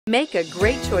Make a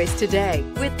great choice today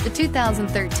with the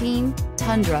 2013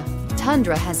 Tundra.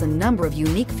 Tundra has a number of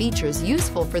unique features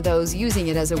useful for those using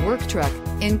it as a work truck,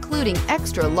 including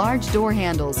extra large door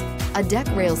handles, a deck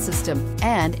rail system,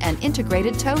 and an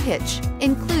integrated tow hitch.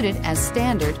 Included as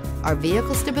standard are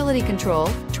vehicle stability control,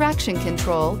 traction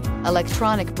control,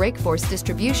 electronic brake force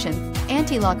distribution,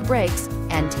 anti-lock brakes,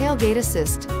 and tailgate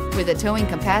assist. With a towing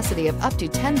capacity of up to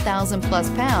 10,000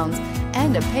 plus pounds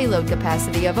and a payload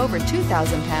capacity of over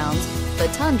 2,000 pounds, the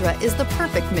Tundra is the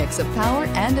perfect mix of power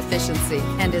and efficiency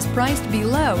and is priced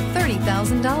below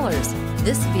 $30,000.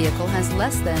 This vehicle has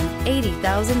less than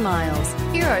 80,000 miles.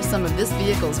 Here are some of this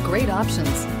vehicle's great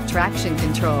options: traction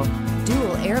control,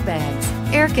 dual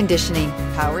airbags, air conditioning,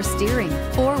 power steering,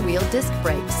 four-wheel disc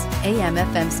brakes,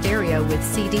 AM/FM stereo with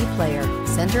CD player,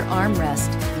 center armrest,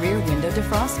 rear window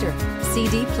defroster,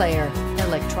 CD player,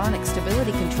 electronic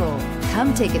stability control.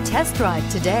 Come take a test drive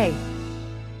today.